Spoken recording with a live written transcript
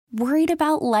Worried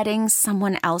about letting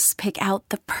someone else pick out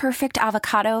the perfect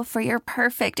avocado for your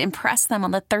perfect impress them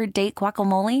on the third date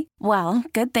guacamole? Well,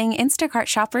 good thing Instacart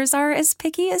shoppers are as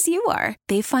picky as you are.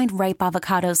 They find ripe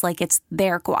avocados like it's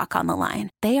their guac on the line.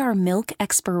 They are milk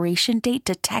expiration date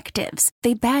detectives.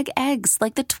 They bag eggs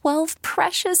like the 12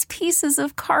 precious pieces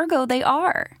of cargo they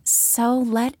are. So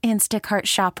let Instacart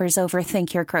shoppers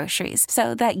overthink your groceries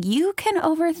so that you can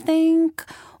overthink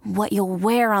what you'll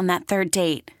wear on that third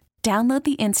date. Download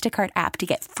the Instacart app to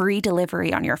get free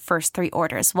delivery on your first 3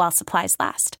 orders while supplies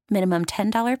last. Minimum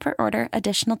 $10 per order.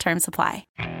 Additional terms apply.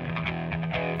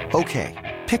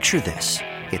 Okay, picture this.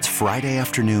 It's Friday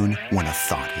afternoon when a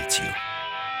thought hits you.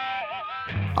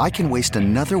 I can waste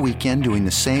another weekend doing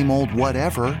the same old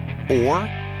whatever, or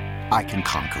I can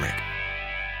conquer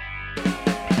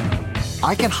it.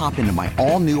 I can hop into my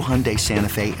all-new Hyundai Santa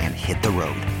Fe and hit the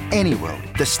road. Any road.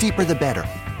 The steeper, the better.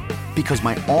 Because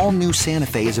my all-new Santa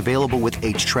Fe is available with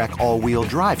H-Track all-wheel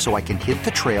drive, so I can hit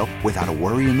the trail without a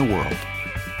worry in the world.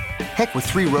 Heck, with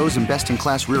 3 rows and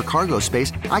best-in-class rear cargo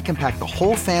space, I can pack the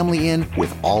whole family in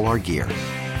with all our gear.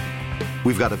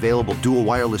 We've got available dual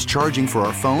wireless charging for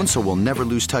our phones, so we'll never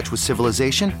lose touch with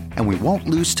civilization, and we won't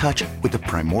lose touch with the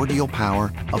primordial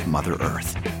power of Mother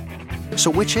Earth.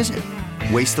 So which is it?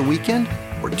 Waste the weekend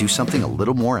or do something a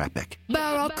little more epic?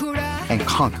 And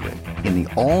conquer it in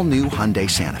the all-new Hyundai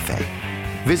Santa Fe.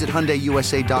 Visit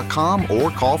HyundaiUSA.com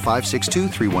or call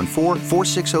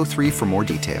 562-314-4603 for more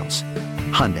details.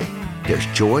 Hyundai, there's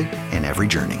joy in every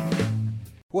journey.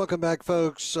 Welcome back,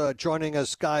 folks. Joining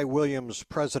us, Guy Williams,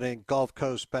 President, Gulf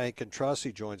Coast Bank and Trust.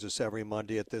 He joins us every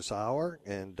Monday at this hour.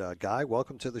 And, Guy,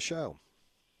 welcome to the show.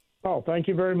 Oh, thank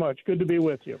you very much. Good to be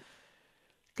with you.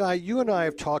 Guy, you and I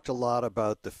have talked a lot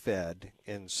about the Fed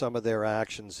and some of their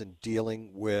actions in dealing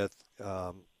with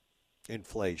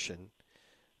inflation,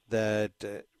 that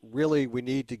really we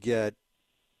need to get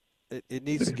it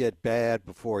needs to get bad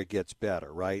before it gets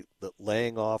better, right? The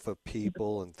laying off of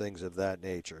people and things of that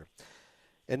nature.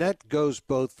 And that goes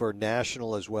both for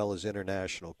national as well as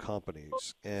international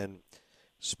companies. And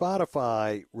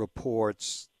Spotify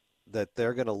reports that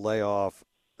they're going to lay off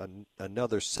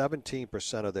another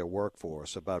 17% of their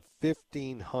workforce, about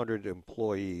 1,500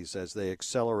 employees, as they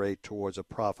accelerate towards a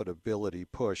profitability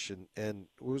push. And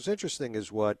what was interesting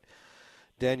is what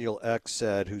Daniel Ek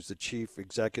said, who's the chief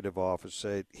executive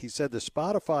officer. He said the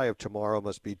Spotify of tomorrow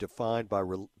must be defined by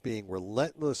being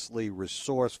relentlessly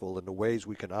resourceful in the ways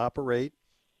we can operate,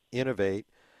 innovate,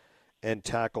 and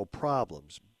tackle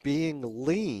problems. Being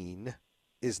lean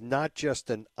is not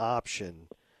just an option,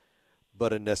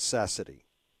 but a necessity.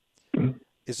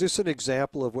 Is this an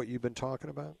example of what you've been talking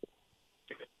about?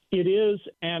 It is,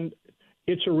 and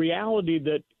it's a reality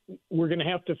that we're going to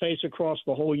have to face across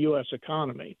the whole U.S.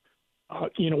 economy.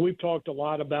 We've talked a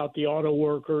lot about the auto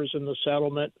workers and the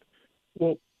settlement.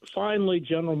 Well, finally,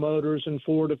 General Motors and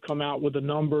Ford have come out with the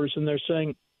numbers, and they're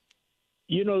saying,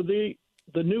 the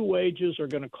new wages are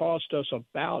going to cost us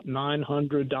about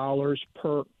 $900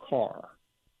 per car.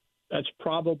 That's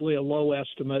probably a low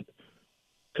estimate.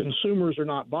 Consumers are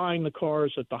not buying the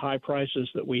cars at the high prices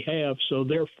that we have, so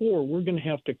therefore we're going to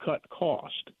have to cut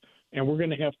cost, and we're going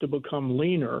to have to become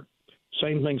leaner.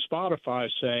 Same thing Spotify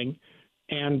is saying.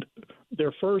 And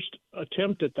their first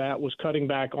attempt at that was cutting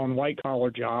back on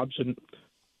white-collar jobs. And,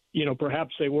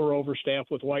 perhaps they were overstaffed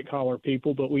with white-collar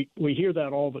people, but we hear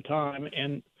that all the time.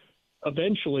 And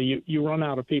eventually you run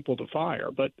out of people to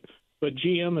fire. But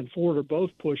GM and Ford are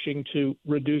both pushing to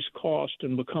reduce cost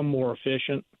and become more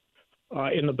efficient.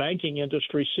 In the banking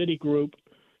industry, Citigroup,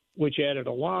 which added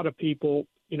a lot of people,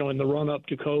 in the run-up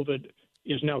to COVID,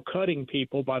 is now cutting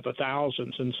people by the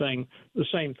thousands and saying the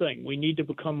same thing. We need to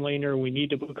become leaner. We need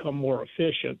to become more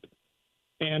efficient.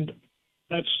 And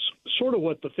that's sort of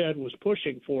what the Fed was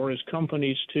pushing for, is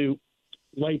companies to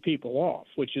lay people off,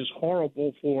 which is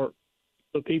horrible for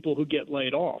the people who get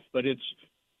laid off. But it's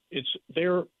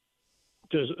their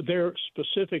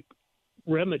specific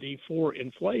remedy for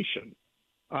inflation.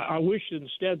 I wish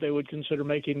instead they would consider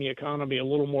making the economy a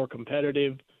little more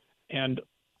competitive and,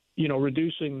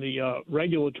 reducing the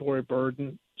regulatory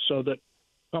burden so that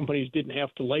companies didn't have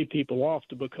to lay people off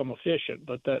to become efficient.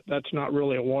 But that's not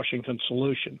really a Washington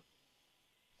solution.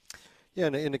 Yeah,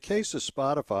 in the case of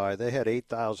Spotify, they had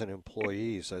 8,000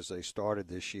 employees as they started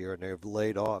this year, and they've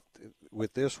laid off.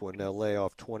 With this one, they'll lay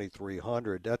off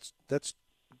 2,300. That's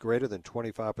greater than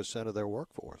 25% of their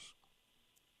workforce.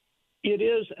 It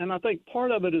is, and I think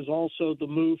part of it is also the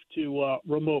move to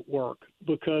remote work,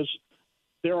 because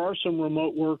there are some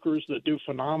remote workers that do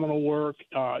phenomenal work.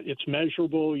 It's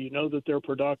measurable. You know that they're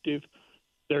productive.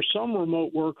 There's some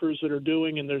remote workers that are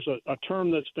doing, and there's a term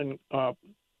that's been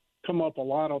come up a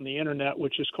lot on the internet,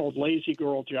 which is called lazy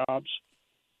girl jobs,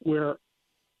 where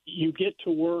you get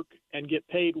to work and get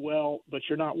paid well, but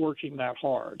you're not working that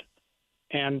hard.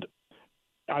 And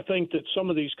I think that some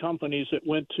of these companies that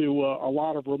went to a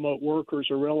lot of remote workers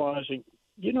are realizing,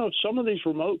 some of these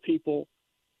remote people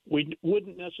we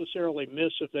wouldn't necessarily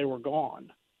miss if they were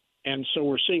gone. And so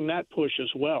we're seeing that push as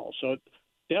well. So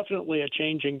definitely a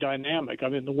changing dynamic. I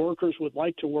mean, the workers would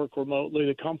like to work remotely.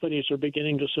 The companies are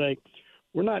beginning to say,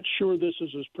 we're not sure this is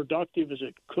as productive as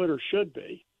it could or should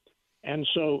be. And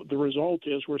so the result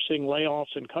is we're seeing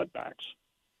layoffs and cutbacks.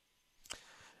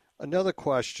 Another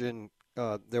question,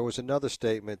 there was another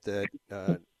statement that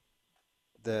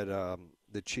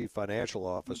the chief financial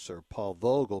officer, Paul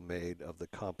Vogel, made of the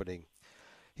company.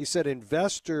 He said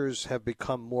investors have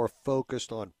become more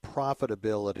focused on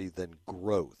profitability than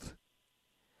growth.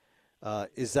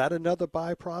 Is that another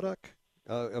byproduct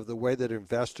of the way that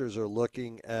investors are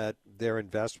looking at their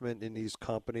investment in these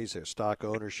companies, their stock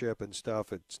ownership and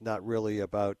stuff? It's not really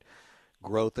about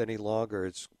growth any longer.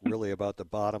 It's really about the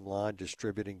bottom line,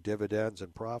 distributing dividends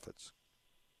and profits.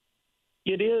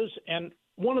 It is, and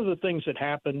one of the things that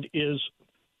happened is,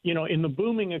 in the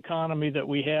booming economy that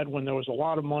we had when there was a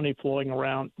lot of money flowing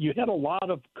around, you had a lot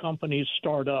of companies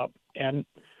start up, and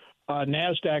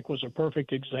NASDAQ was a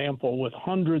perfect example with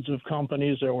hundreds of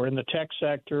companies that were in the tech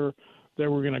sector. They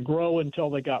were going to grow until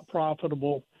they got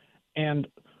profitable, and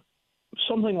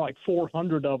something like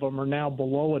 400 of them are now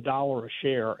below $1 a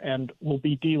share and will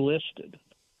be delisted.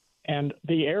 And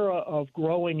the era of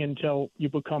growing until you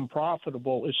become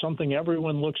profitable is something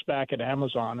everyone looks back at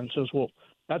Amazon and says, well,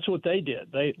 that's what they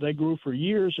did. They grew for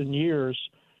years and years,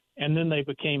 and then they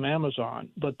became Amazon.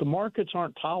 But the markets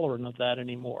aren't tolerant of that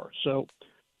anymore. So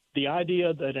the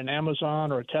idea that an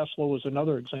Amazon or a Tesla was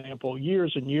another example,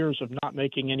 years and years of not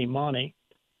making any money,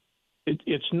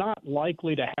 it's not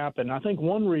likely to happen. I think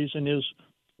one reason is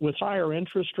with higher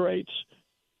interest rates,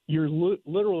 you're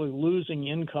literally losing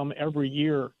income every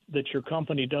year that your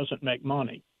company doesn't make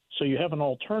money. So you have an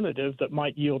alternative that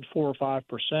might yield 4 or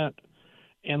 5%,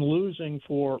 and losing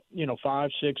for 5,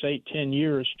 6, 8, 10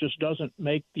 years just doesn't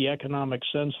make the economic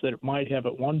sense that it might have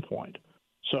at one point.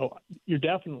 So you're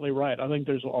definitely right. I think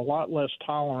there's a lot less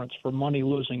tolerance for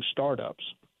money-losing startups.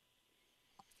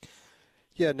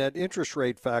 Yeah, and that interest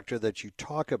rate factor that you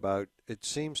talk about, it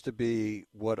seems to be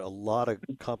what a lot of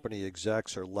company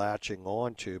execs are latching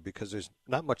on to because there's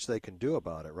not much they can do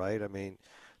about it, right? I mean,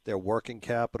 their working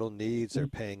capital needs, they're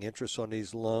paying interest on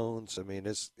these loans. I mean,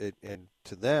 and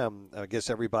to them, I guess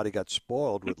everybody got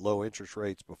spoiled with low interest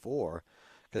rates before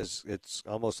because it's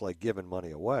almost like giving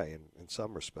money away in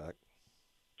some respect.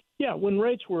 Yeah, when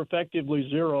rates were effectively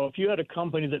zero, if you had a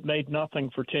company that made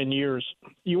nothing for 10 years,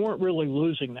 you weren't really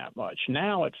losing that much.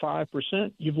 Now at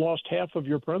 5%, you've lost half of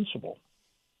your principal.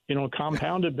 On a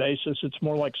compounded basis, it's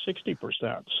more like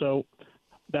 60%. So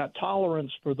that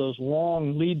tolerance for those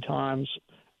long lead times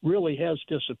really has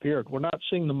disappeared. We're not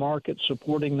seeing the market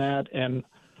supporting that. And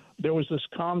there was this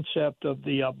concept of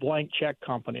the blank check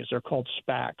companies. They're called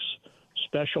SPACs,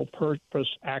 Special Purpose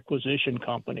Acquisition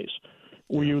Companies,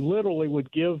 where you literally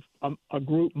would give a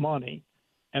group money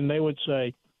and they would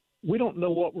say, we don't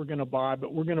know what we're going to buy,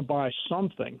 but we're going to buy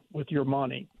something with your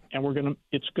money, and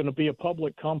it's going to be a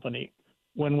public company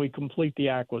when we complete the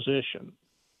acquisition.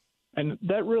 And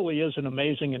that really is an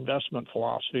amazing investment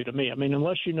philosophy to me. I mean,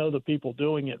 unless you know the people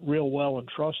doing it real well and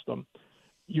trust them,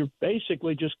 you're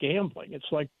basically just gambling.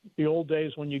 It's like the old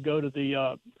days when you go to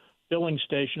the filling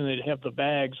station and they'd have the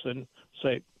bags and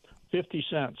say 50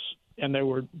 cents, and there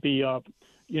would be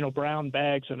brown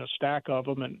bags and a stack of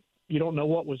them, and you don't know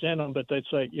what was in them, but they'd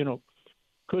say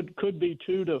could be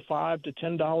 $2 to $5 to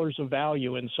 $10 of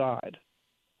value inside.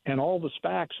 And all the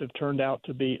SPACs have turned out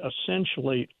to be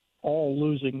essentially all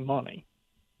losing money.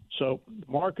 So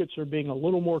markets are being a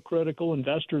little more critical,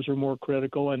 investors are more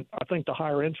critical, and I think the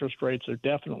higher interest rates are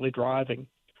definitely driving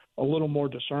a little more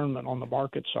discernment on the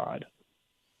market side.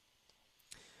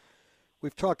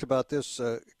 We've talked about this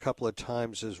a couple of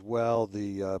times as well.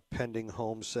 The pending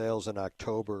home sales in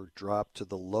October dropped to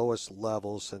the lowest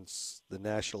level since the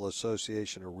National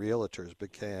Association of Realtors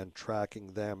began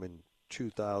tracking them in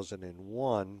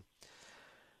 2001.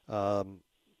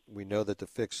 We know that the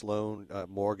fixed loan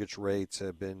mortgage rates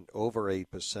have been over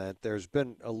 8%. There's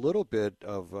been a little bit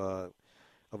of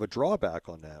a drawback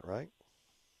on that, right?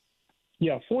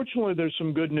 Yeah, fortunately, there's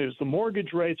some good news. The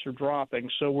mortgage rates are dropping,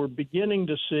 so we're beginning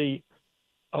to see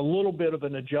a little bit of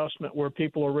an adjustment where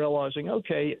people are realizing,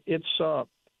 okay, it's,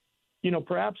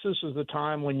 perhaps this is the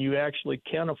time when you actually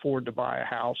can afford to buy a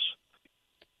house.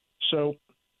 So,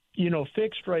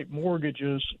 fixed rate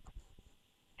mortgages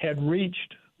had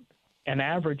reached an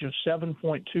average of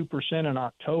 7.2% in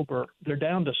October. They're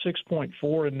down to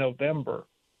 6.4 in November.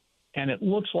 And it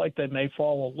looks like they may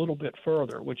fall a little bit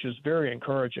further, which is very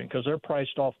encouraging because they're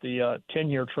priced off the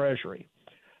 10-year Treasury.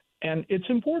 And it's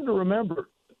important to remember,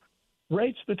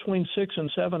 rates between 6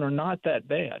 and 7 are not that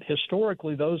bad.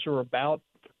 Historically, those are about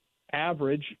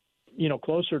average.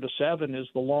 Closer to 7 is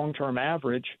the long-term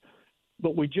average.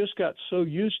 But we just got so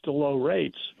used to low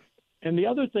rates. And the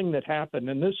other thing that happened,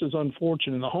 and this is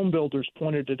unfortunate, and the home builders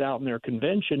pointed it out in their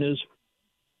convention, is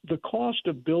the cost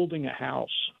of building a house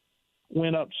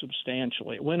went up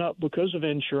substantially. It went up because of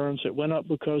insurance. It went up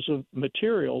because of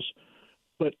materials.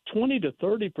 But 20 to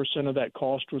 30% of that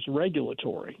cost was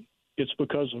regulatory. It's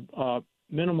because of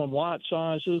minimum lot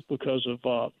sizes, because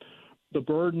of the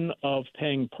burden of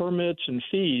paying permits and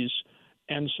fees.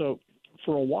 And so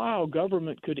for a while,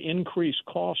 government could increase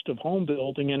cost of home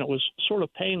building, and it was sort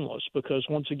of painless because,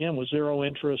 once again, with zero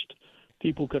interest,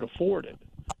 people could afford it.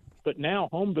 But now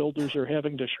home builders are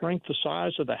having to shrink the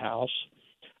size of the house.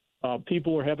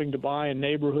 People are having to buy in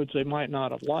neighborhoods they might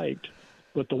not have liked.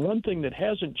 But the one thing that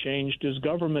hasn't changed is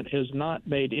government has not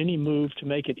made any move to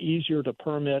make it easier to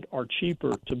permit or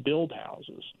cheaper to build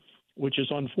houses, which is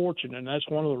unfortunate. And that's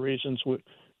one of the reasons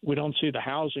we don't see the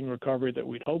housing recovery that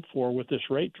we'd hoped for with this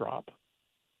rate drop.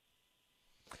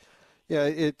 Yeah,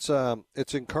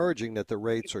 it's encouraging that the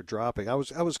rates are dropping. I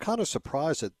was kind of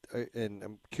surprised and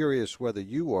I'm curious whether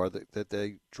you are that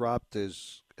they dropped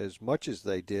as much as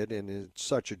they did and in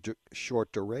such a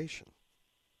short duration.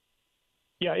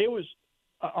 Yeah, it was.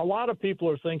 A lot of people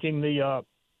are thinking the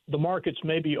markets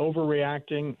may be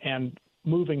overreacting and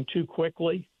moving too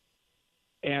quickly,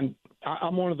 and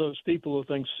I'm one of those people who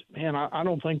thinks, man, I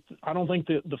don't think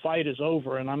the fight is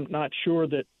over, and I'm not sure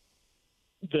that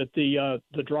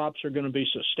the drops are going to be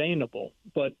sustainable.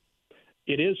 But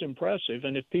it is impressive,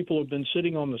 and if people have been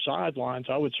sitting on the sidelines,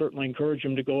 I would certainly encourage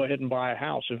them to go ahead and buy a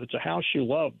house. If it's a house you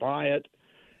love, buy it,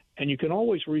 and you can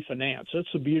always refinance.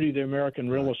 That's the beauty of the American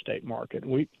real estate market.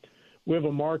 We have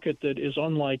a market that is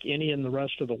unlike any in the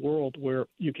rest of the world, where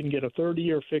you can get a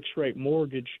 30-year fixed-rate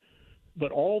mortgage,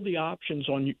 but all the options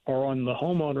are on the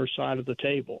homeowner side of the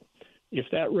table. If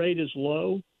that rate is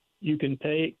low, you can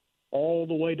pay all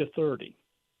the way to 30.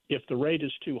 If the rate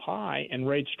is too high and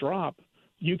rates drop,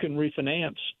 you can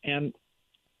refinance and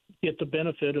get the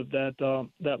benefit of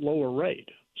that lower rate.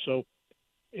 So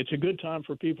it's a good time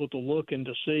for people to look and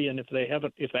to see, and if they have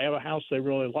a house they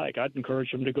really like, I'd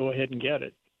encourage them to go ahead and get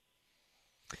it.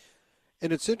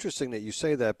 And it's interesting that you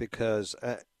say that because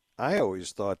I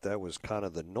always thought that was kind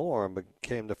of the norm, but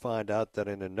came to find out that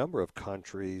in a number of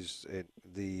countries,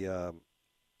 the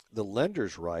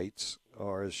lender's rights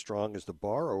are as strong as the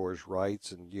borrower's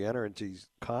rights, and you enter into these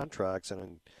contracts, and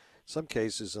in some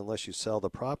cases, unless you sell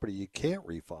the property, you can't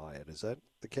refi it. Is that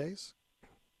the case?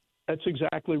 That's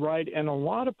exactly right. And a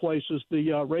lot of places,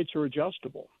 the rates are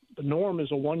adjustable. The norm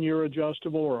is a 1-year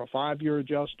adjustable or a 5-year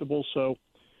adjustable, so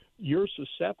you're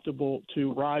susceptible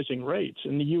to rising rates.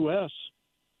 In the U.S.,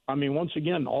 I mean, once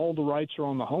again, all the rights are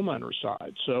on the homeowner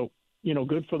side. So,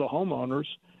 good for the homeowners.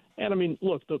 And I mean,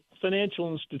 look, the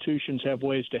financial institutions have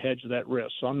ways to hedge that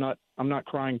risk. So I'm not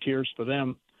crying tears for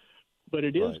them, but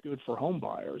it is good for home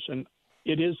buyers. And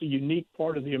it is a unique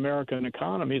part of the American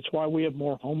economy. It's why we have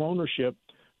more home ownership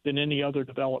than any other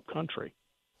developed country.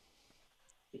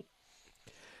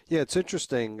 Yeah, it's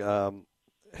interesting.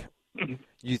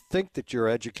 You think that you're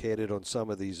educated on some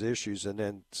of these issues, and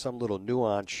then some little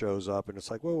nuance shows up, and it's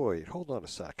like, wait, hold on a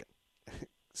second.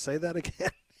 Say that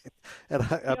again? And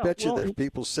I bet you there's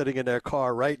people sitting in their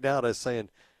car right now that's saying,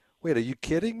 wait, are you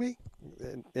kidding me?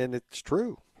 And it's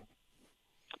true.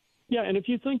 Yeah, and if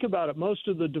you think about it, most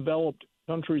of the developed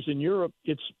countries in Europe,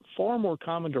 it's far more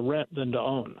common to rent than to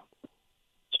own.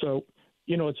 So,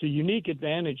 it's a unique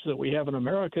advantage that we have in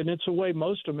America, and it's a way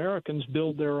most Americans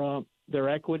build their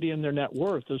equity and their net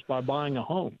worth is by buying a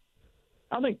home.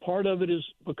 I think part of it is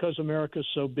because America's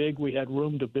so big, we had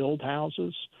room to build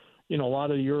houses. A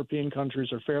lot of the European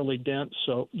countries are fairly dense,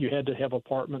 so you had to have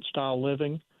apartment-style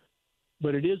living.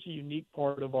 But it is a unique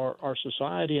part of our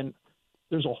society, and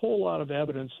there's a whole lot of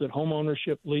evidence that home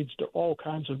ownership leads to all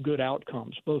kinds of good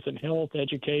outcomes, both in health,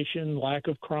 education, lack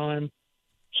of crime.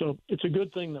 So it's a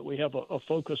good thing that we have a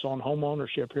focus on home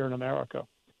ownership here in America.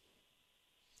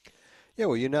 Yeah,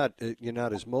 well, you're not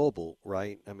as mobile,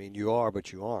 right? I mean, you are,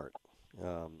 but you aren't.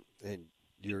 And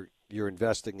you're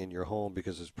investing in your home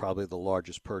because it's probably the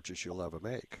largest purchase you'll ever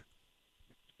make.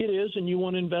 It is, and you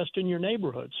want to invest in your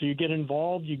neighborhood. So you get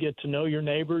involved, you get to know your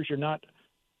neighbors.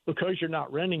 Because you're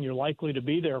not renting, you're likely to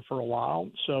be there for a while.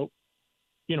 So,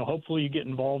 hopefully you get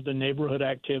involved in neighborhood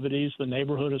activities, the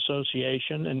neighborhood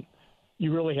association, and,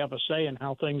 you really have a say in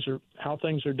how things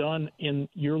are done in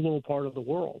your little part of the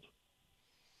world.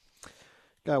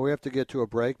 Guy, we have to get to a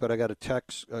break, but I got a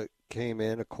text came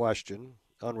in, a question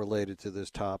unrelated to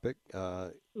this topic.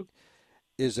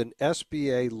 Is an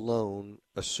SBA loan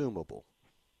assumable?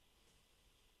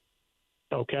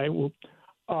 Okay. Well,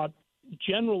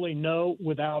 generally, no,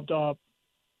 without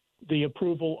the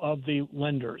approval of the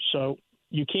lenders. So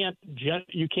you can't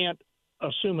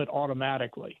assume it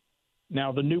automatically.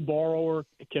 Now, the new borrower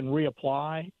can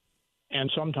reapply,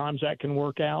 and sometimes that can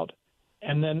work out.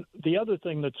 And then the other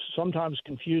thing that's sometimes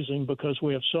confusing, because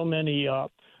we have so many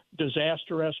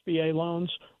disaster SBA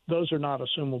loans, those are not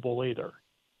assumable either.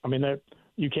 I mean,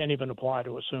 you can't even apply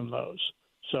to assume those.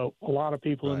 So a lot of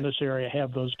people in this area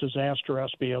have those disaster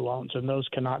SBA loans, and those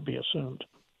cannot be assumed.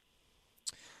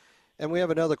 And we have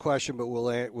another question, but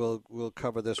we'll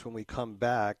cover this when we come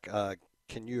back.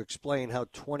 Can you explain how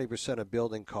 20% of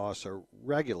building costs are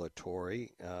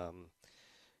regulatory?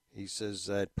 He says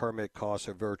that permit costs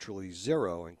are virtually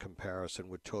zero in comparison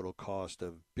with total cost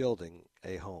of building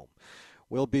a home.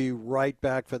 We'll be right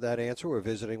back for that answer. We're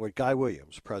visiting with Guy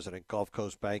Williams, President, Gulf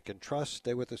Coast Bank and Trust.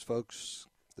 Stay with us, folks.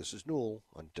 This is Newell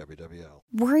on WWL.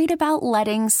 Worried about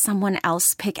letting someone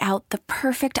else pick out the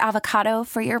perfect avocado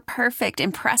for your perfect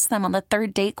impress them on the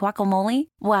third date guacamole?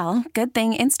 Well, good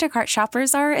thing Instacart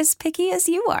shoppers are as picky as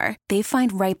you are. They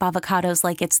find ripe avocados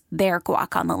like it's their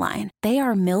guac on the line. They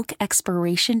are milk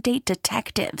expiration date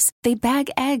detectives. They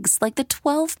bag eggs like the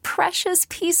 12 precious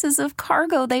pieces of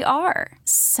cargo they are.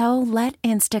 So let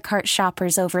Instacart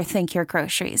shoppers overthink your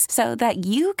groceries so that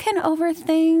you can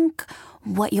overthink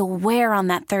what you'll wear on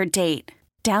that third date.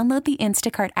 Download the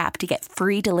Instacart app to get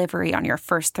free delivery on your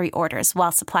first 3 orders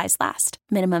while supplies last.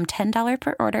 Minimum $10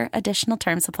 per order. Additional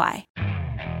terms apply.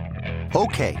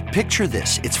 Okay, picture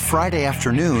this. It's Friday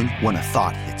afternoon when a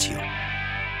thought hits you.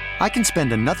 I can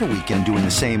spend another weekend doing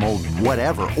the same old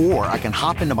whatever, or I can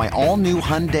hop into my all-new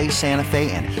Hyundai Santa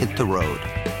Fe and hit the road.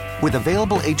 With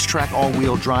available H-Track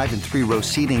all-wheel drive and 3-row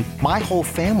seating, my whole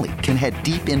family can head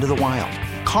deep into the wild.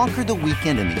 Conquer the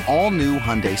weekend in the all-new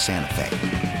Hyundai Santa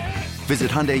Fe.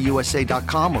 Visit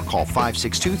HyundaiUSA.com or call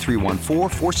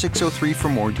 562-314-4603 for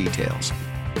more details.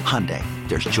 Hyundai,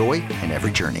 there's joy in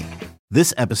every journey.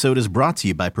 This episode is brought to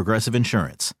you by Progressive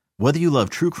Insurance. Whether you love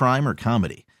true crime or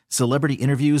comedy, celebrity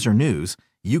interviews or news,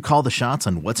 you call the shots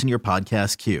on what's in your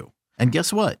podcast queue. And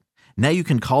guess what? Now you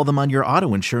can call them on your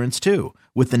auto insurance too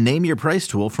with the Name Your Price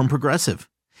tool from Progressive.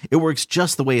 It works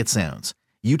just the way it sounds.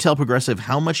 You tell Progressive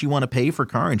how much you want to pay for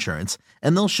car insurance,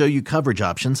 and they'll show you coverage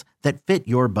options that fit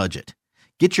your budget.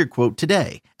 Get your quote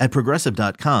today at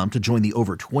Progressive.com to join the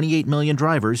over 28 million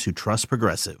drivers who trust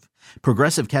Progressive.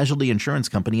 Progressive Casualty Insurance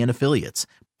Company and Affiliates.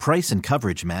 Price and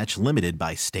coverage match limited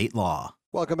by state law.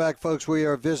 Welcome back, folks. We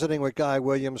are visiting with Guy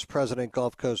Williams, President,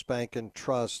 Gulf Coast Bank and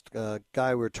Trust.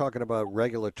 Guy, we're talking about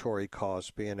regulatory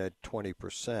costs being at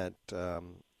 20%.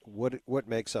 What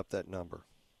makes up that number?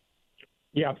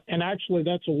 Yeah, and actually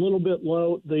that's a little bit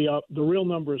low. The real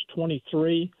number is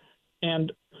 23, and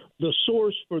the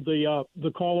source for the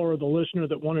caller or the listener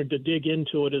that wanted to dig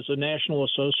into it is the National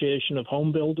Association of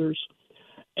Home Builders.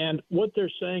 And what they're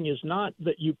saying is not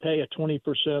that you pay a 20%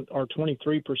 or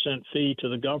 23% fee to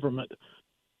the government,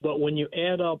 but when you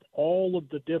add up all of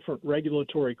the different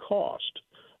regulatory costs,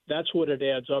 that's what it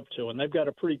adds up to. And they've got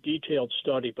a pretty detailed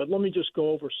study. But let me just go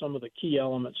over some of the key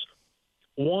elements.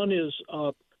 One is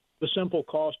the simple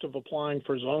cost of applying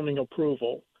for zoning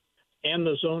approval and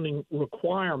the zoning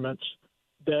requirements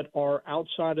that are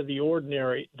outside of the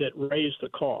ordinary that raise the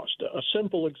cost. A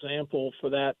simple example for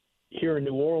that here in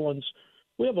New Orleans,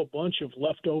 we have a bunch of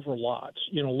leftover lots,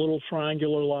 little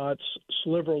triangular lots,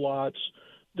 sliver lots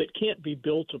that can't be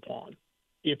built upon.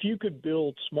 If you could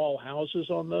build small houses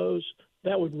on those,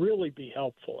 that would really be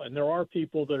helpful. And there are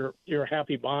people that are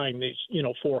happy buying these,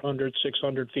 400,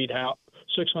 600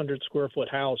 square foot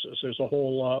houses. There's a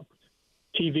whole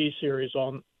TV series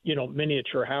on,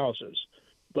 miniature houses.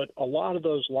 But a lot of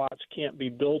those lots can't be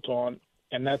built on,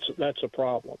 and that's a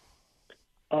problem.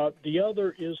 The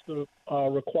other is the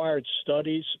required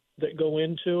studies that go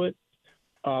into it.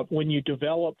 When you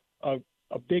develop a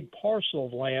big parcel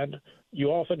of land, you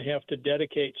often have to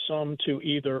dedicate some to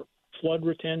either flood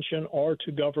retention or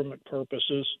to government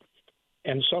purposes,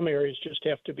 and some areas just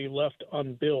have to be left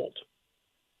unbuilt.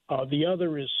 The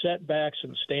other is setbacks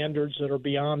and standards that are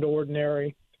beyond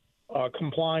ordinary,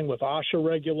 complying with OSHA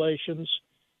regulations.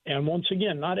 And once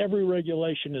again, not every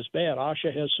regulation is bad.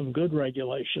 OSHA has some good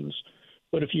regulations.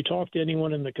 But if you talk to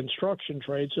anyone in the construction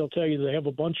trades, they'll tell you they have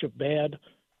a bunch of bad,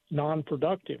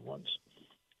 non-productive ones.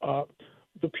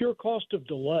 The pure cost of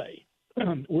delay,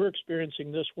 we're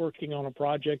experiencing this working on a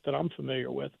project that I'm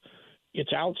familiar with.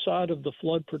 It's outside of the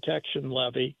flood protection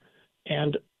levee,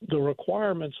 and the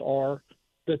requirements are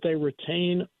that they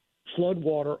retain flood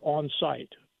water on site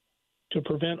to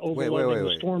prevent overloading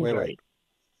the storm drain.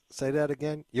 Say that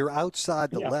again. You're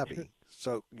outside the levee,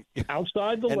 so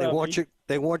outside the levee, and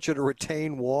they want you to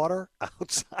retain water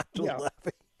outside the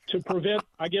levee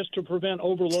to prevent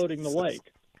overloading the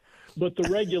lake. But the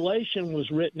regulation was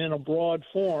written in a broad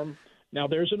form. Now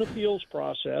there's an appeals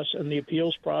process, and the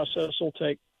appeals process will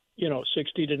take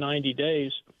 60 to 90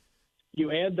 days.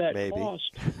 You add that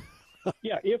cost.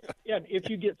 If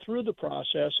you get through the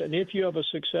process and if you have a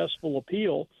successful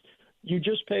appeal, you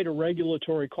just paid a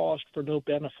regulatory cost for no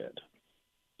benefit.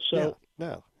 So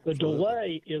the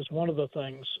delay is one of the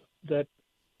things that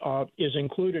is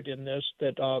included in this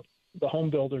that the home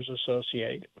builders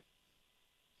associate.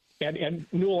 And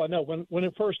Newell, I know when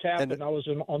it first happened, I was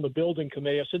on the building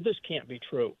committee. I said, this can't be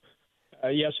true.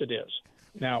 Yes, it is.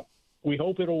 Now, we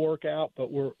hope it'll work out,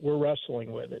 but we're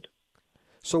wrestling with it.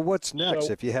 So what's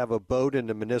next? If you have a boat in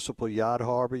the municipal yacht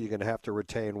harbor, you're going to have to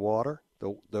retain water,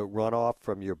 the runoff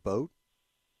from your boat?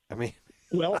 I mean,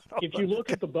 well, if you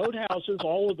look at the boathouses,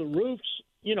 all of the roofs,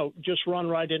 just run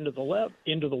right into the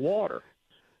water.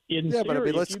 But I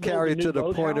mean, let's carry it to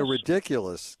the point of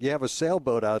ridiculous. You have a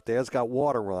sailboat out there; it's got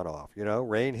water runoff.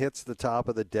 Rain hits the top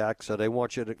of the deck, so they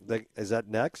want you to. Is that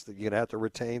next? That you're going to have to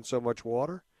retain so much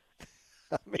water?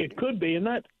 It could be, and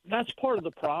that's part of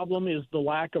the problem is the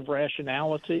lack of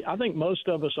rationality. I think most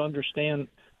of us understand,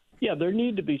 there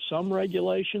need to be some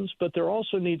regulations, but there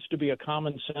also needs to be a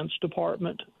common sense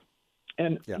department.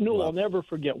 And Newell, I'll never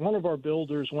forget, one of our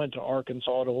builders went to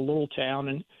Arkansas, to a little town,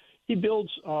 and he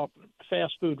builds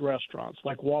fast food restaurants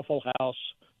like Waffle House,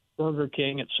 Burger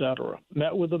King, etc.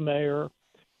 Met with the mayor,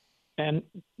 and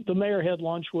the mayor had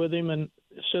lunch with him and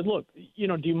said, look, do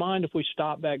you mind if we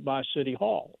stop back by City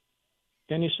Hall?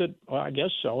 And he said, well, I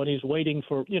guess so. And he's waiting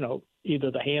for,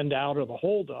 either the handout or the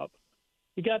holdup.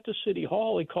 He got to City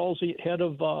Hall. He calls the head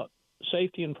of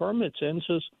safety and permits in and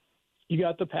says, you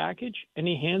got the package? And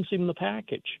he hands him the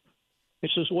package. He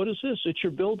says, what is this? It's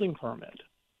your building permit.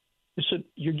 He said,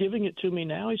 you're giving it to me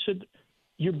now? He said,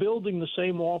 you're building the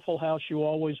same Waffle House you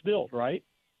always built, right?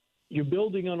 You're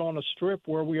building it on a strip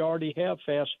where we already have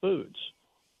fast foods.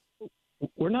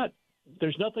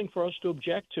 There's nothing for us to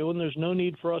object to, and there's no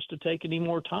need for us to take any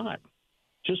more time.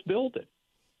 Just build it.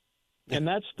 And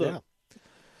that's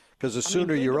because the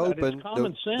sooner you're open,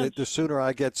 the sooner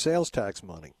I get sales tax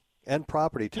money and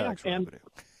property tax revenue.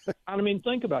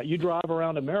 Think about it. You drive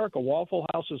around America, Waffle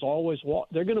House is always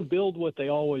they're going to build what they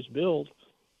always build.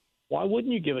 Why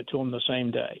wouldn't you give it to them the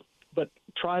same day? But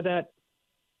try that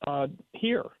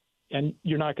here, and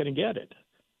you're not going to get it.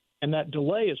 And that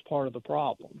delay is part of the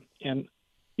problem. And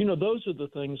those are the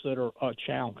things that are a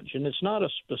challenge. And it's not a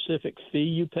specific fee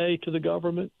you pay to the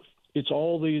government. It's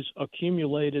all these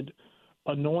accumulated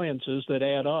annoyances that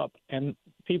add up. And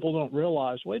people don't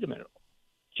realize, wait a minute,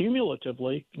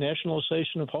 cumulatively, National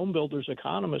Association of Home Builders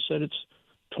economists said it's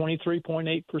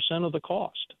 23.8% of the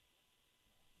cost.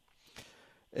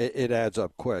 It adds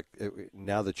up quick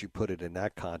now that you put it in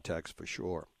that context, for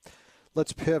sure.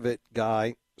 Let's pivot,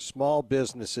 Guy. Small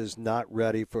businesses not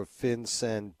ready for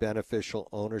FinCEN beneficial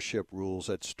ownership rules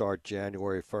that start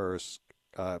January 1st.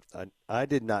 I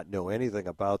did not know anything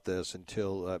about this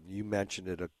until you mentioned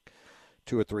it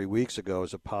 2 or 3 weeks ago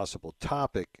as a possible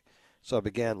topic. So I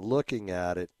began looking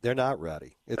at it. They're not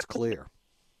ready. It's clear.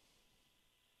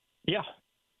 Yeah,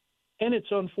 and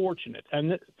it's unfortunate.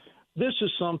 And this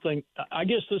is something, I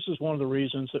guess this is one of the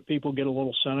reasons that people get a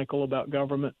little cynical about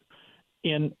government.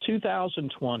 In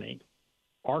 2020,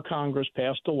 our Congress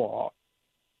passed a law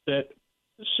that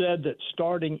said that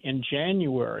starting in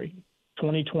January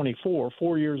 2024,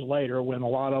 4 years later, when a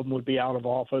lot of them would be out of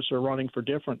office or running for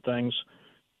different things,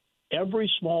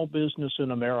 every small business in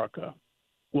America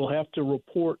will have to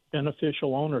report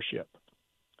beneficial ownership.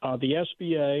 The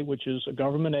SBA, which is a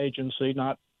government agency,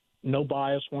 no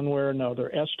bias one way or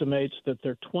another, estimates that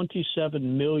there are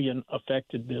 27 million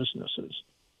affected businesses.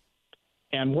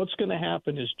 And what's going to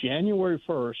happen is January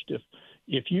 1st,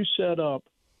 if you set up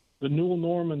the Newell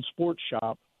Norman Sports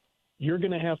Shop, you're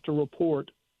going to have to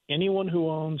report anyone who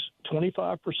owns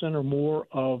 25% or more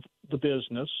of the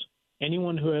business,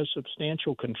 anyone who has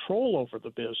substantial control over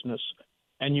the business,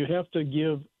 and you have to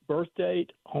give birth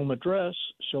date, home address,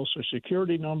 social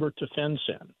security number to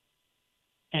FinCEN.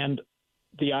 And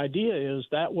the idea is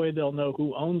that way they'll know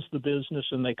who owns the business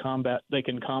and they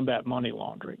can combat money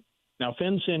laundering. Now,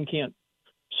 FinCEN can't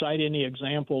cite any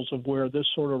examples of where this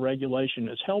sort of regulation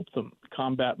has helped them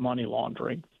combat money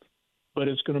laundering, but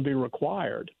it's going to be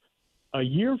required. A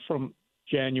year from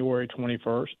January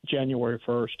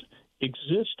 1st,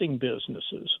 existing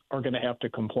businesses are going to have to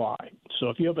comply. So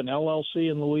if you have an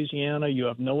LLC in Louisiana, you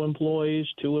have no employees,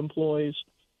 2 employees,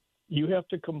 you have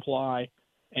to comply,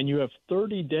 and you have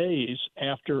 30 days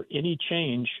after any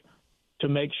change to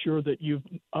make sure that you've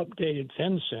updated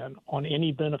FinCEN on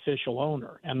any beneficial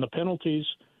owner. And the penalties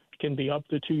can be up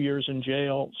to 2 years in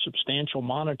jail, substantial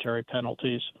monetary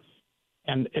penalties.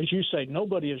 And as you say,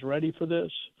 nobody is ready for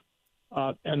this.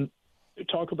 And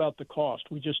talk about the cost.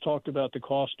 We just talked about the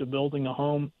cost of building a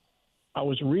home. I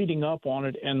was reading up on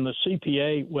it, and the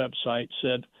CPA website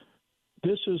said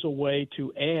this is a way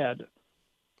to add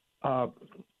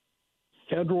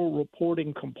federal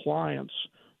reporting compliance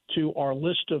to our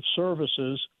list of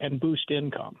services and boost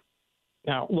income.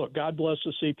 Now, look, God bless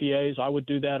the CPAs. I would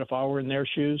do that if I were in their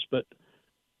shoes, but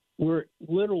we're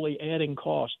literally adding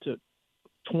cost to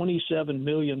 27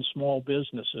 million small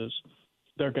businesses.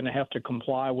 They're going to have to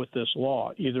comply with this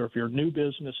law, either if you're a new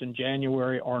business in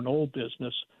January or an old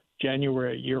business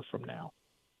January a year from now.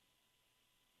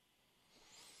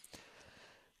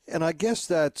 And I guess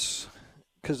that's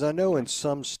because I know in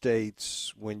some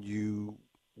states when you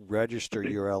register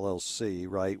your LLC,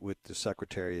 right, with the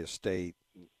Secretary of State,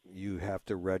 you have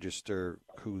to register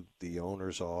who the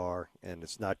owners are, and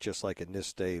it's not just like in this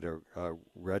state a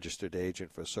registered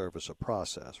agent for service or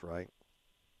process, right?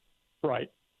 Right.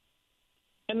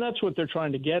 And that's what they're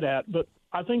trying to get at. But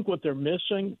I think what they're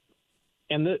missing,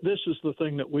 and this is the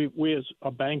thing that we as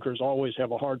bankers always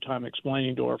have a hard time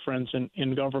explaining to our friends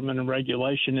in government and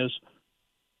regulation, is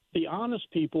the honest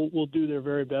people will do their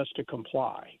very best to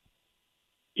comply.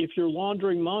 If you're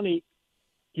laundering money,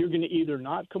 you're going to either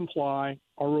not comply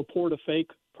or report a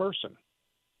fake person.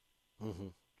 Mm-hmm.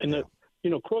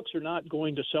 And crooks are not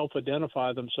going to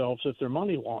self-identify themselves if they're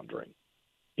money laundering.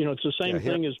 It's the same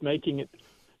thing as making it.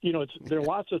 There are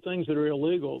lots of things that are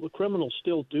illegal. The criminals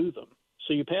still do them.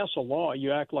 So you pass a law,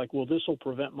 you act like, well, this will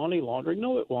prevent money laundering.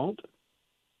 No, it won't.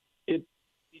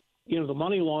 The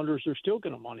money launderers are still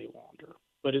going to money launder,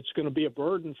 but it's going to be a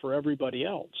burden for everybody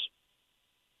else.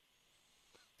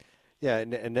 Yeah,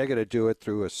 and they're going to do it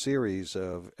through a series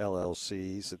of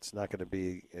LLCs. It's not going to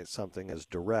be something as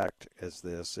direct as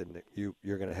this, and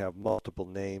you're going to have multiple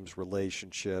names,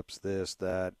 relationships, this,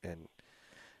 that, and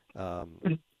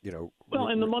Well,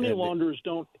 and the money launderers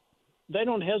don't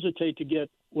hesitate to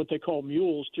get what they call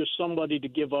mules, just somebody to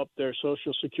give up their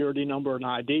Social Security number and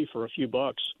ID for a few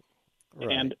bucks, right.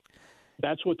 And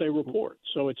that's what they report.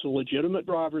 So it's a legitimate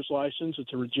driver's license,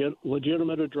 it's a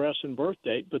legitimate address and birth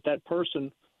date, but that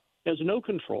person has no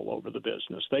control over the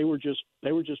business. They were just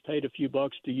paid a few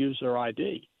bucks to use their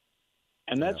ID,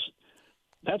 and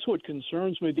that's what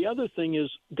concerns me. The other thing is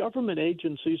government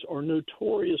agencies are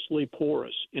notoriously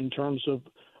porous in terms of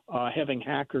having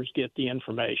hackers get the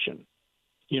information.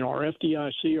 Our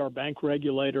FDIC, our bank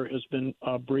regulator, has been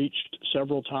breached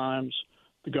several times.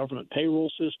 The government payroll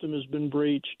system has been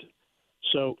breached.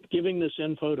 So giving this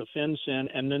info to FinCEN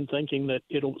and then thinking that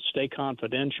it'll stay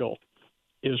confidential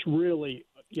is really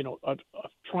a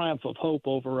triumph of hope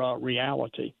over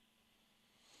reality.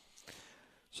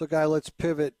 So, Guy, let's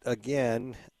pivot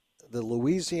again. The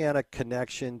Louisiana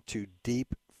connection to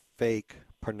deep fake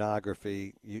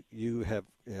pornography. You have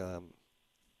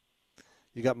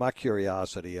you got my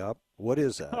curiosity up. What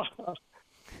is that?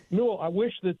 Newell, I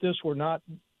wish that this were not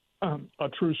a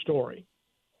true story.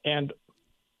 And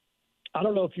I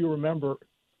don't know if you remember,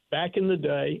 back in the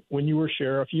day when you were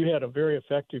sheriff, you had a very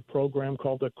effective program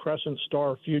called the Crescent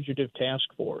Star Fugitive Task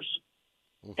Force.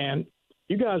 Mm-hmm. And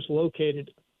you guys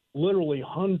located literally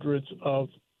hundreds of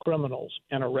criminals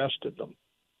and arrested them.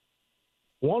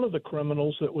 One of the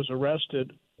criminals that was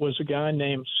arrested was a guy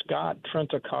named Scott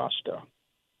Trentacosta.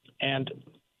 And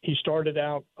he started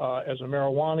out as a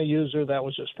marijuana user. That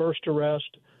was his first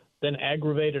arrest. Then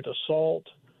aggravated assault.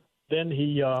 Then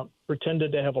he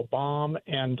pretended to have a bomb,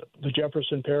 and the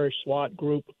Jefferson Parish SWAT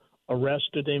group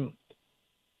arrested him.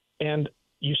 And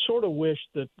you sort of wish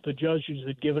that the judges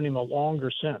had given him a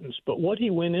longer sentence. But what he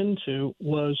went into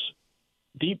was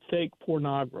deep fake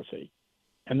pornography.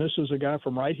 And this is a guy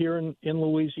from right here in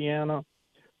Louisiana,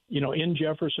 in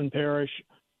Jefferson Parish.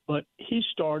 But he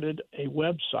started a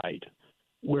website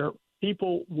where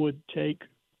people would take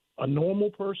a normal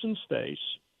person's face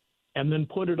and then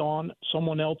put it on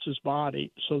someone else's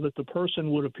body so that the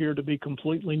person would appear to be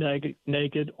completely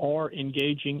naked or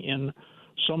engaging in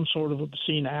some sort of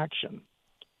obscene action.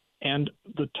 And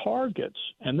the targets,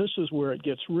 and this is where it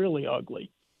gets really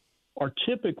ugly, are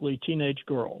typically teenage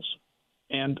girls.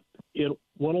 And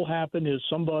what will happen is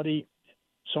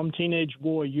some teenage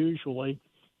boy usually,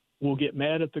 will get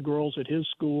mad at the girls at his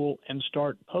school and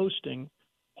start posting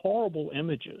horrible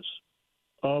images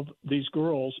of these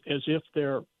girls as if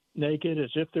they're naked,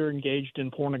 as if they're engaged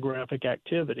in pornographic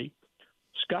activity.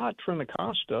 Scott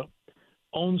Trinacosta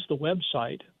owns the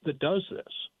website that does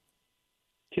this.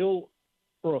 He'll,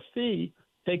 for a fee,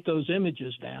 take those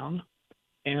images down,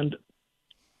 and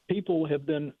people have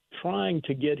been trying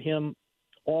to get him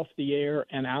off the air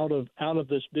and out of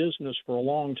this business for a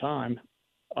long time.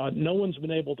 No one's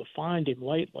been able to find him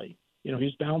lately.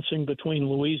 He's bouncing between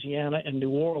Louisiana and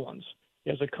New Orleans. He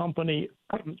has a company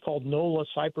called Newell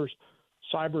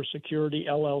Cybersecurity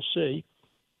LLC.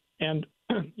 And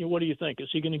what do you think? Is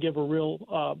he going to give a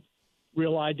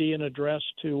real ID and address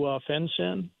to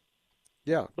FinCEN?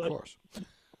 Yeah, of course.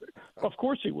 Of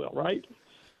course he will, right?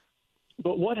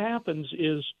 But what happens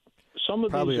is some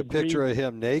of probably these a picture of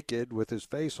him naked with his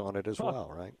face on it as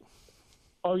well, right?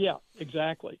 Oh, yeah,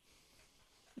 exactly.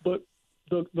 But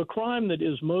the crime that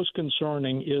is most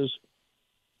concerning is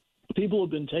people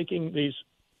have been taking these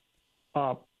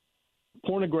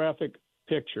pornographic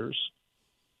pictures,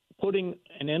 putting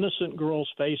an innocent girl's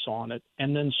face on it,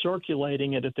 and then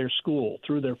circulating it at their school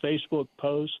through their Facebook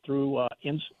posts, through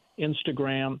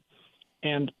Instagram.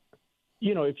 And,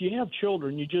 if you have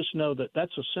children, you just know that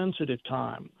that's a sensitive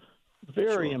time,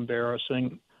 very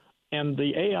embarrassing. And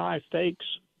the AI fakes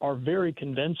are very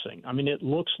convincing. I mean, it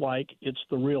looks like it's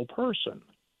the real person.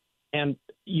 And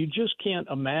you just can't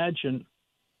imagine,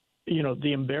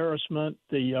 the embarrassment,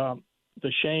 the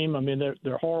shame. I mean, there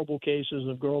are horrible cases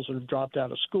of girls that have dropped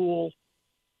out of school.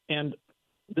 And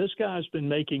this guy's been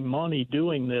making money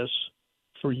doing this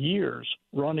for years,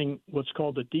 running what's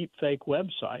called a deep fake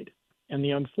website. And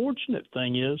the unfortunate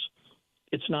thing is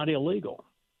it's not illegal.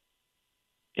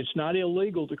 It's not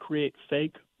illegal to create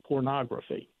fake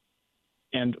pornography.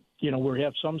 And, we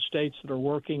have some states that are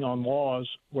working on laws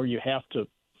where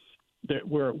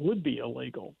where it would be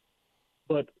illegal.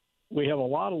 But we have a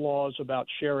lot of laws about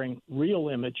sharing real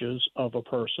images of a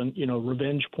person.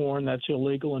 Revenge porn, that's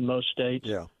illegal in most states.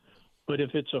 Yeah. But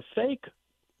if it's a fake,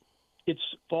 it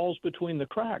falls between the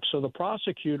cracks. So the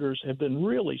prosecutors have been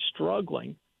really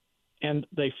struggling. And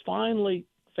they finally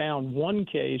found one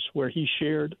case where he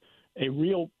shared a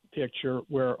real picture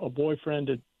where a boyfriend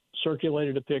had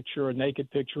circulated a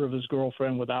naked picture of his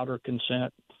girlfriend without her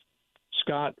consent.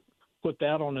 Scott put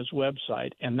that on his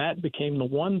website, and that became the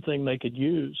one thing they could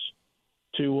use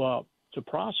to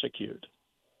prosecute.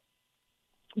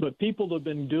 But people have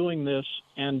been doing this,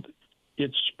 and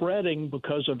it's spreading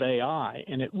because of AI,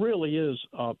 and it really is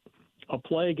a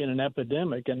plague and an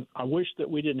epidemic. And I wish that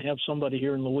we didn't have somebody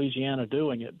here in Louisiana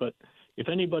doing it. But if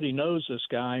anybody knows this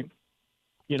guy,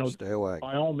 stay away.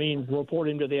 By all means, report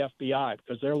him to the FBI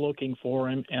because they're looking for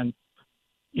him. And,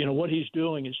 what he's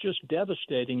doing is just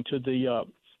devastating to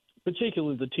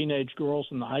particularly the teenage girls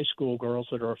and the high school girls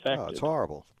that are affected. Oh, it's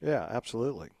horrible. Yeah,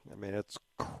 absolutely. I mean, it's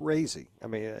crazy. I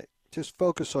mean, just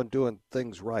focus on doing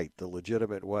things right, the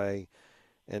legitimate way,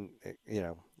 and,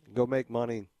 go make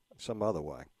money some other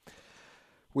way.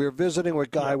 We're visiting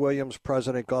with Guy Williams,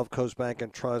 President, Gulf Coast Bank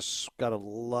and Trust. Got a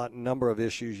number of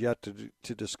issues yet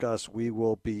to discuss. We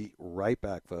will be right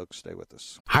back, folks. Stay with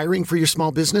us. Hiring for your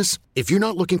small business? If you're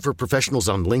not looking for professionals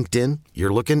on LinkedIn,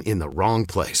 you're looking in the wrong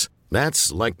place.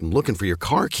 That's like looking for your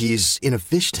car keys in a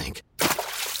fish tank.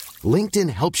 LinkedIn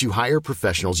helps you hire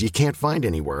professionals you can't find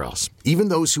anywhere else, even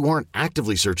those who aren't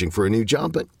actively searching for a new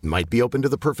job but might be open to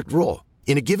the perfect role.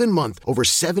 In a given month, over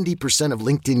 70% of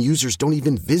LinkedIn users don't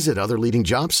even visit other leading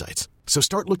job sites. So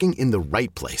start looking in the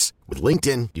right place. With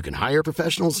LinkedIn, you can hire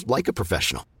professionals like a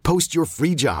professional. Post your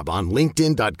free job on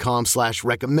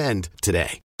linkedin.com/recommend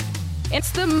today.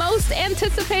 It's the most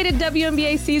anticipated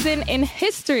WNBA season in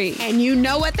history. And you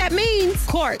know what that means.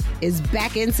 Court is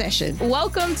back in session.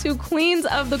 Welcome to Queens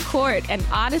of the Court, an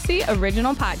Odyssey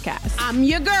original podcast. I'm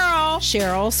your girl,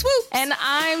 Cheryl Swoop. And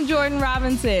I'm Jordan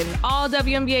Robinson. All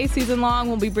WNBA season long,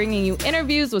 we'll be bringing you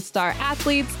interviews with star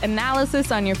athletes,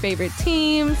 analysis on your favorite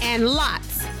teams, and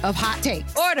lots of hot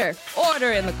takes.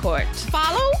 Order in the court.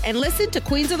 Follow and listen to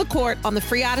Queens of the Court on the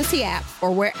free Odyssey app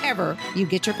or wherever you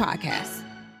get your podcasts.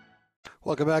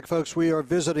 Welcome back, folks. We are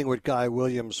visiting with Guy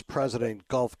Williams, President,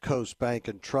 Gulf Coast Bank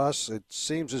and Trust. It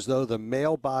seems as though the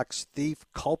mailbox thief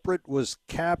culprit was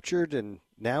captured, and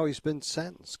now he's been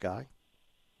sentenced, Guy.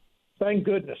 Thank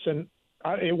goodness. And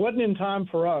it wasn't in time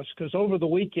for us because over the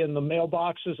weekend, the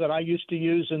mailboxes that I used to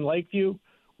use in Lakeview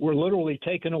were literally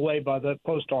taken away by the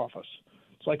post office.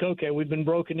 It's like, okay, we've been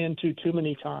broken into too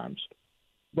many times.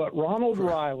 But Ronald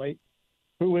Riley,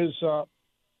 who is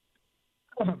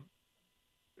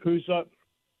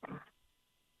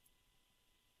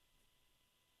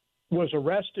was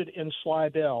arrested in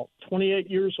Slidell,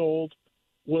 28 years old,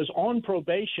 was on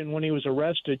probation when he was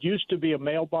arrested, used to be a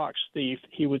mailbox thief.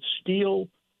 He would steal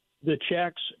the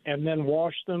checks and then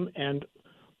wash them and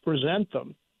present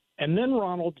them. And then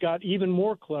Ronald got even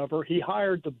more clever. He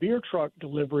hired the beer truck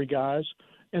delivery guys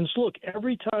and said, look,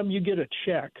 every time you get a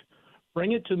check,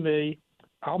 bring it to me.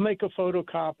 I'll make a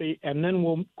photocopy, and then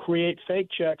we'll create fake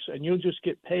checks, and you'll just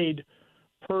get paid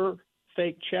per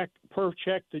fake check, per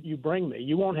check that you bring me.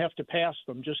 You won't have to pass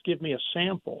them. Just give me a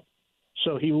sample.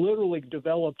 So he literally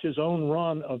developed his own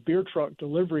run of beer truck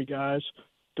delivery guys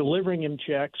delivering him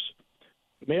checks,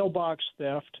 mailbox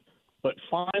theft, but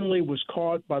finally was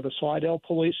caught by the Slidell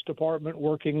Police Department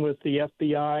working with the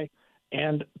FBI,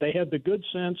 and they had the good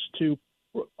sense to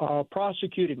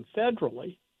prosecute him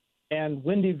federally. And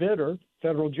Wendy Vitter,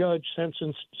 federal judge,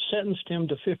 sentenced him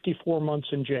to 54 months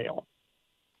in jail.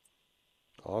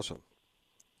 Awesome.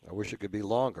 I wish it could be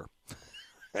longer.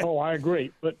 Oh, I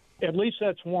agree. But at least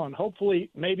that's one. Hopefully,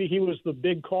 maybe he was the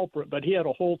big culprit, but he had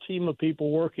a whole team of people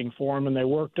working for him, and they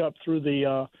worked up through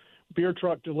the beer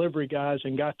truck delivery guys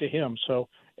and got to him. So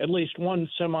at least one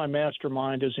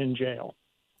semi-mastermind is in jail.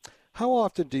 How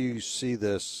often do you see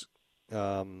this,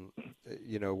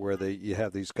 where you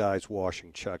have these guys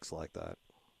washing checks like that?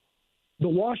 The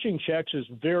washing checks is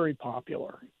very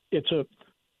popular.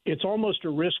 It's almost a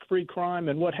risk-free crime,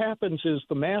 and what happens is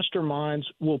the masterminds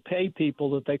will pay people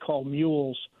that they call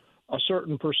mules a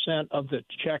certain percent of the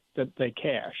check that they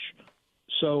cash.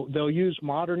 So they'll use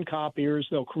modern copiers.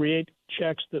 They'll create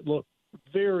checks that look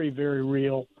very, very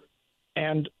real,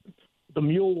 and the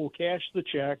mule will cash the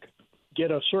check, get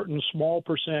a certain small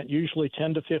percent, usually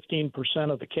 10 to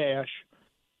 15% of the cash,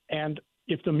 and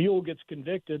if the mule gets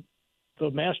convicted,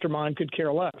 the mastermind could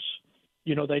care less.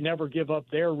 They never give up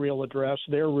their real address,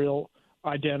 their real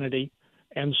identity,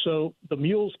 and so the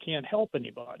mules can't help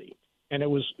anybody. And it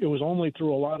was only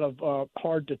through a lot of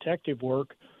hard detective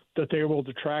work that they were able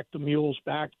to track the mules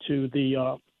back to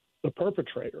the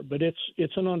perpetrator. But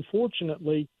it's an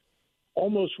unfortunately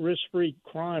almost risk-free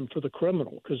crime for the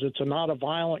criminal because it's not a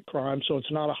violent crime, so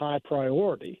it's not a high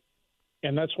priority.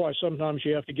 And that's why sometimes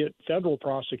you have to get federal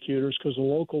prosecutors because the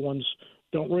local ones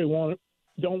don't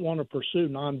want to pursue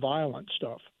nonviolent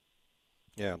stuff.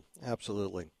 Yeah,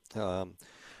 absolutely.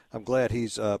 I'm glad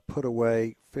he's put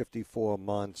away 54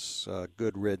 months,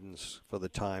 good riddance for the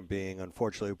time being.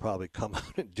 Unfortunately, he'll probably come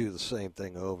out and do the same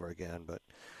thing over again. But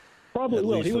probably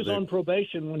will. He was on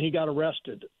probation when he got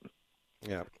arrested.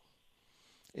 Yeah.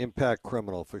 Impact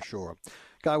criminal for sure.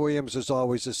 Guy Williams, as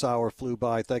always, this hour flew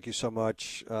by. Thank you so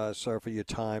much, sir, for your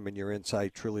time and your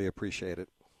insight. Truly appreciate it.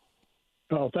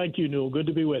 Oh, thank you, Newell. Good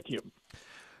to be with you.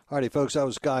 All righty, folks, that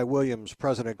was Guy Williams,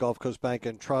 president of Gulf Coast Bank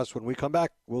and Trust. When we come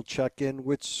back, we'll check in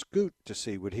with Scoot to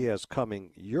see what he has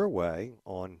coming your way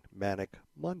on Manic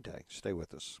Monday. Stay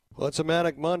with us. Well, it's a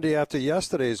Manic Monday after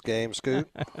yesterday's game, Scoot.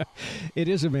 It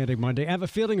is a Manic Monday. I have a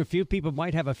feeling a few people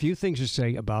might have a few things to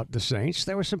say about the Saints.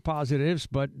 There were some positives,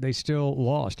 but they still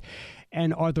lost.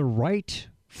 And are the right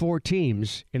four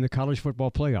teams in the college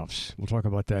football playoffs? We'll talk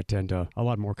about that and a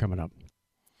lot more coming up.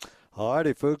 All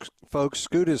righty, folks.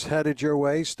 Scoot is headed your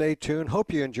way. Stay tuned.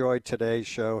 Hope you enjoyed today's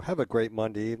show. Have a great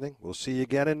Monday evening. We'll see you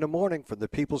again in the morning from the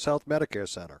People's Health Medicare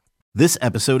Center. This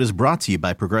episode is brought to you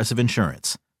by Progressive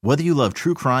Insurance. Whether you love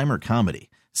true crime or comedy,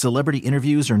 celebrity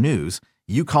interviews or news,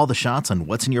 you call the shots on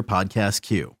what's in your podcast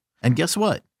queue. And guess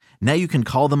what? Now you can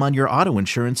call them on your auto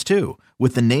insurance too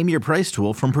with the Name Your Price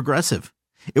tool from Progressive.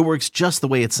 It works just the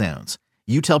way it sounds.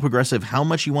 You tell Progressive how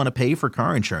much you want to pay for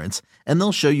car insurance, and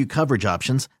they'll show you coverage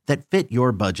options that fit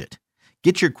your budget.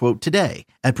 Get your quote today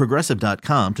at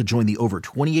Progressive.com to join the over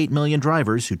 28 million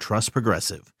drivers who trust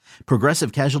Progressive.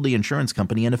 Progressive Casualty Insurance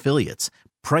Company and Affiliates.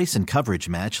 Price and coverage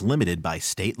match limited by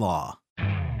state law.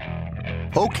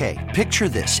 Okay, picture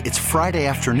this. It's Friday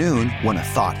afternoon when a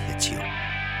thought hits you.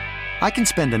 I can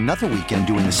spend another weekend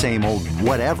doing the same old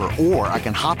whatever, or I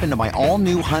can hop into my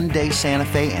all-new Hyundai Santa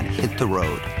Fe and hit the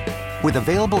road. With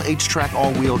available H-Track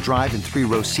all-wheel drive and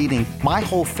 3-row seating, my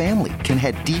whole family can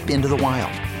head deep into the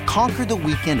wild. Conquer the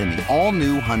weekend in the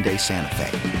all-new Hyundai Santa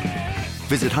Fe.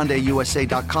 Visit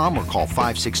HyundaiUSA.com or call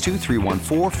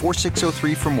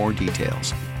 562-314-4603 for more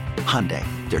details. Hyundai,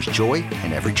 there's joy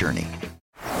in every journey.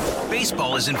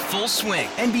 Baseball is in full swing.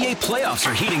 NBA playoffs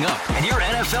are heating up, and your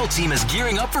NFL team is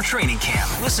gearing up for training camp.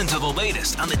 Listen to the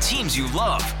latest on the teams you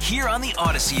love here on the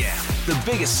Odyssey app. The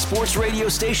biggest sports radio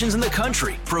stations in the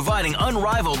country, providing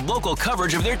unrivaled local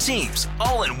coverage of their teams,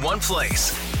 all in one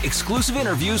place. Exclusive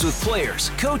interviews with players,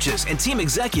 coaches, and team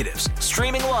executives,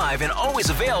 streaming live and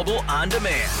always available on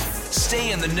demand.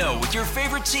 Stay in the know with your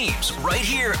favorite teams right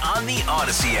here on the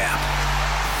Odyssey app.